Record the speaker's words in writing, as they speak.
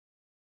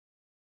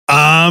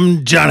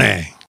I'm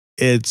Jonnay.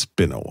 It's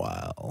been a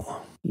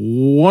while.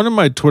 One of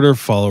my Twitter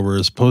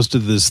followers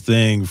posted this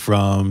thing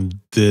from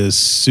this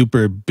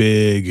super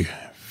big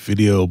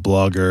video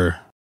blogger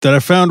that I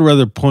found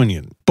rather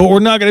poignant. But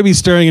we're not going to be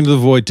staring into the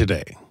void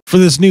today. For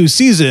this new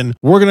season,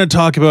 we're going to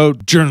talk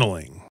about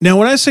journaling. Now,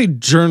 when I say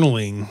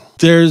journaling,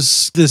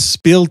 there's this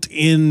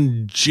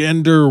built-in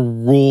gender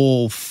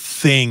role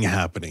thing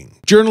happening.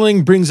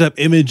 Journaling brings up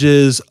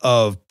images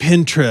of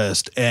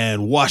Pinterest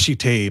and washi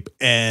tape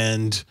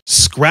and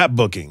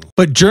scrapbooking.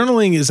 But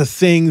journaling is a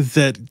thing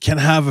that can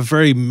have a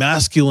very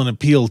masculine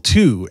appeal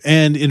too.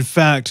 And in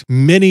fact,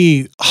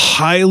 many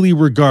highly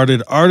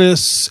regarded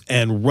artists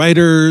and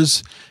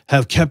writers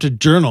have kept a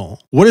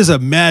journal. What is a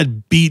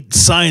mad beat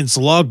science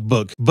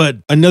logbook but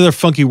another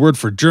funky word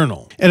for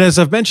journal? And as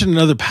I've mentioned in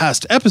other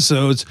past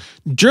episodes,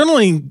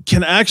 journaling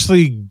can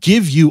actually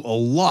give you a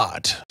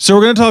lot. So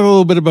we're going to talk a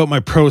little bit about my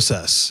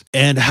process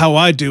and how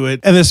I do it.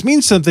 And this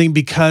means something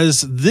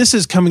because this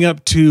is coming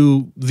up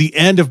to the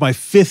end of my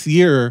 5th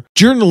year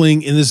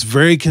journaling in this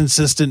very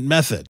consistent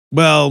method.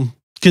 Well,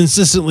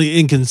 consistently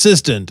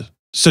inconsistent.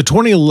 So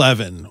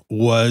 2011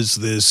 was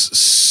this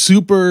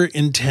super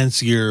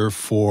intense year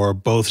for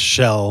both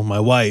Shell,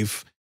 my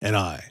wife, and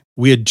I.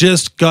 We had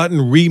just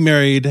gotten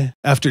remarried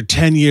after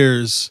 10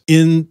 years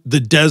in the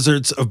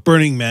deserts of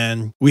Burning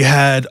Man. We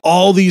had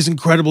all these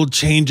incredible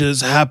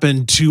changes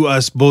happen to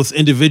us both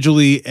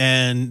individually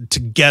and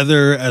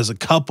together as a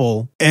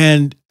couple.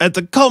 And at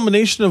the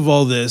culmination of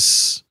all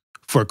this,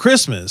 for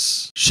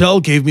Christmas,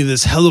 Shell gave me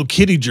this Hello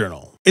Kitty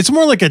journal. It's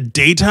more like a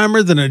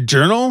daytimer than a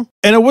journal.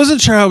 And I wasn't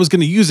sure how I was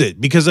going to use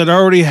it because I'd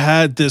already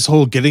had this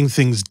whole getting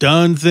things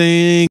done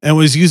thing and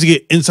was using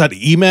it inside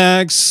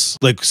Emacs,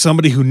 like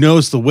somebody who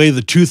knows the way,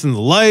 the truth, and the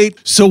light.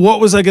 So what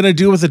was I going to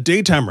do with a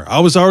daytimer?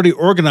 I was already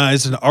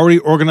organized in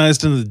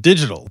the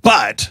digital,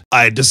 but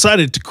I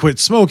decided to quit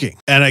smoking.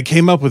 And I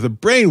came up with a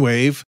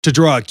brainwave to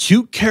draw a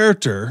cute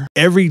character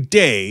every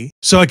day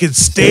so I could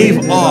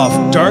stave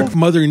off Dark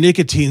Mother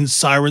Nicotine's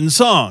siren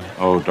song.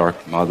 Oh,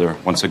 Dark Mother,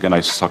 once again I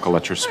suckle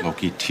at your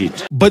smoky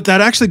teat. But that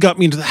actually got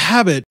me into the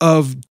habit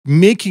of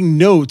making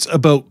notes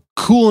about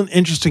cool and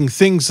interesting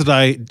things that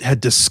I had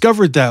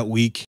discovered that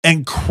week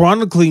and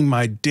chronicling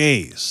my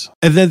days.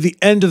 And then at the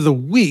end of the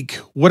week,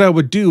 what I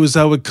would do is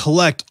I would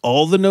collect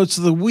all the notes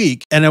of the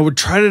week and I would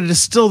try to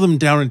distill them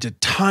down into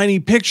tiny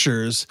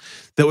pictures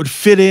that would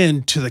fit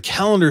into the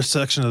calendar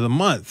section of the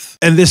month.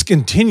 And this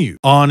continued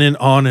on and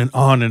on and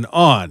on and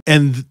on.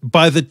 And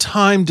by the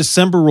time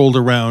December rolled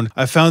around,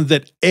 I found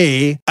that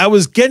A, I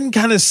was getting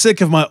kind of sick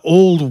of my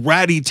old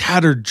ratty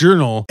tattered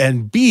journal,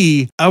 and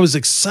B, I was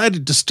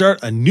excited to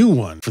start a new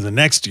one for the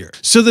next year.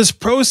 So this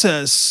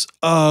process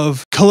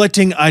of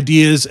collecting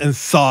ideas and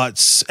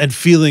thoughts and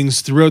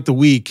feelings throughout the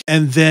week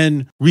and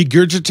then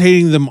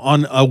regurgitating them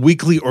on a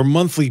weekly or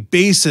monthly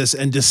basis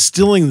and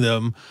distilling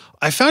them,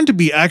 I found to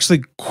be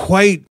actually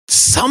quite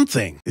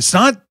something. It's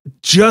not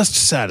just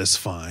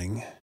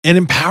satisfying, and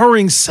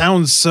empowering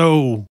sounds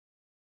so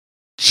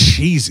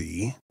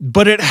cheesy,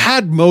 but it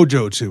had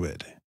mojo to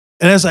it.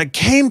 And as I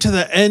came to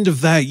the end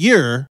of that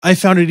year, I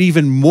found it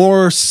even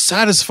more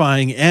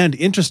satisfying and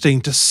interesting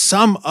to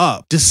sum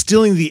up,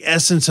 distilling the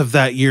essence of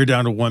that year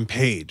down to one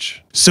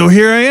page. So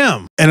here I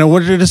am, and I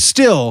wanted to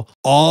distill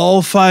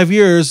all 5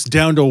 years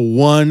down to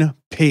one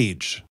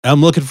page.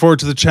 I'm looking forward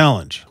to the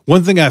challenge.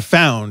 One thing I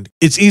found,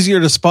 it's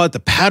easier to spot the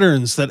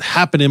patterns that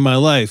happen in my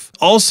life.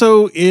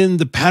 Also in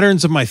the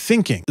patterns of my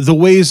thinking, the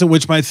ways in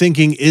which my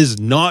thinking is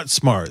not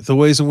smart, the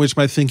ways in which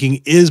my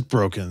thinking is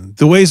broken,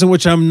 the ways in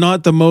which I'm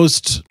not the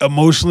most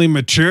emotionally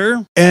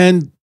mature,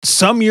 and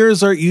some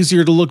years are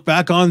easier to look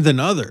back on than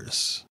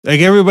others.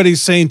 Like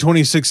everybody's saying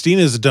 2016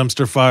 is a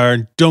dumpster fire,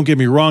 and don't get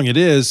me wrong, it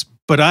is.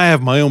 But I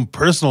have my own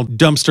personal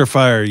dumpster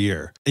fire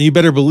year. And you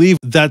better believe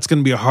that's going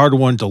to be a hard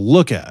one to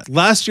look at.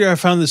 Last year, I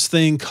found this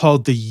thing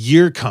called the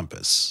Year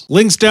Compass.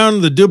 Links down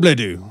in the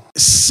doobly-doo.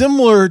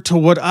 Similar to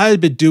what I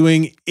had been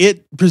doing,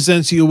 it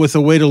presents you with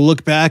a way to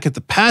look back at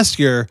the past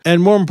year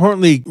and more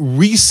importantly,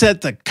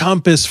 reset the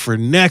compass for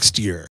next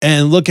year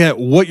and look at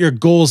what your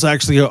goals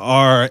actually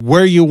are,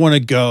 where you want to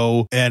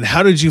go, and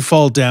how did you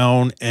fall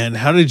down and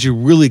how did you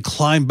really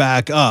climb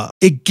back up.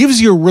 It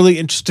gives you a really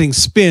interesting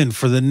spin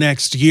for the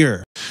next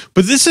year.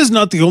 But this is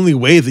not the only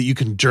way that you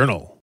can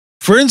journal.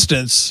 For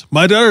instance,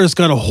 my daughter's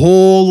got a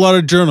whole lot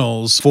of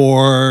journals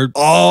for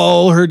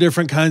all her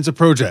different kinds of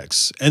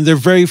projects, and they're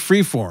very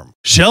freeform.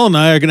 Shell and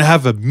I are going to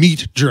have a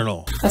meat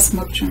journal. A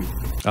smoke journal.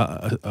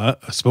 A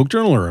smoke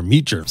journal or a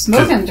meat journal?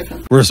 Smoking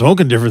different. We're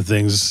smoking different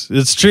things.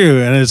 It's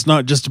true, and it's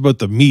not just about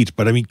the meat,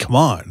 but I mean, come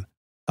on.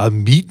 A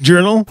meat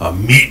journal? A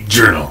meat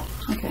journal.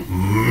 Okay.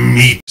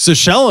 Meat. So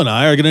Shell and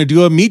I are going to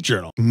do a meat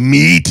journal.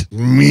 Meat.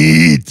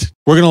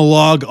 We're going to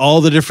log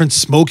all the different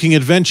smoking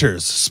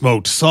adventures.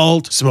 Smoked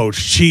salt, smoked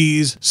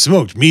cheese,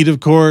 smoked meat, of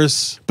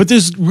course. But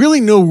there's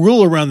really no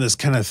rule around this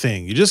kind of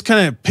thing. You just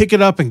kind of pick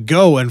it up and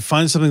go and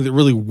find something that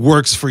really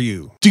works for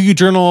you. Do you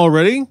journal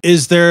already?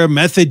 Is there a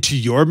method to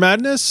your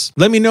madness?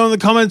 Let me know in the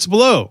comments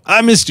below.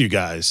 I missed you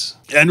guys.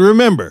 And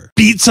remember,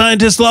 beat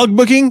scientist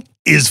logbooking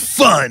is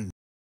fun.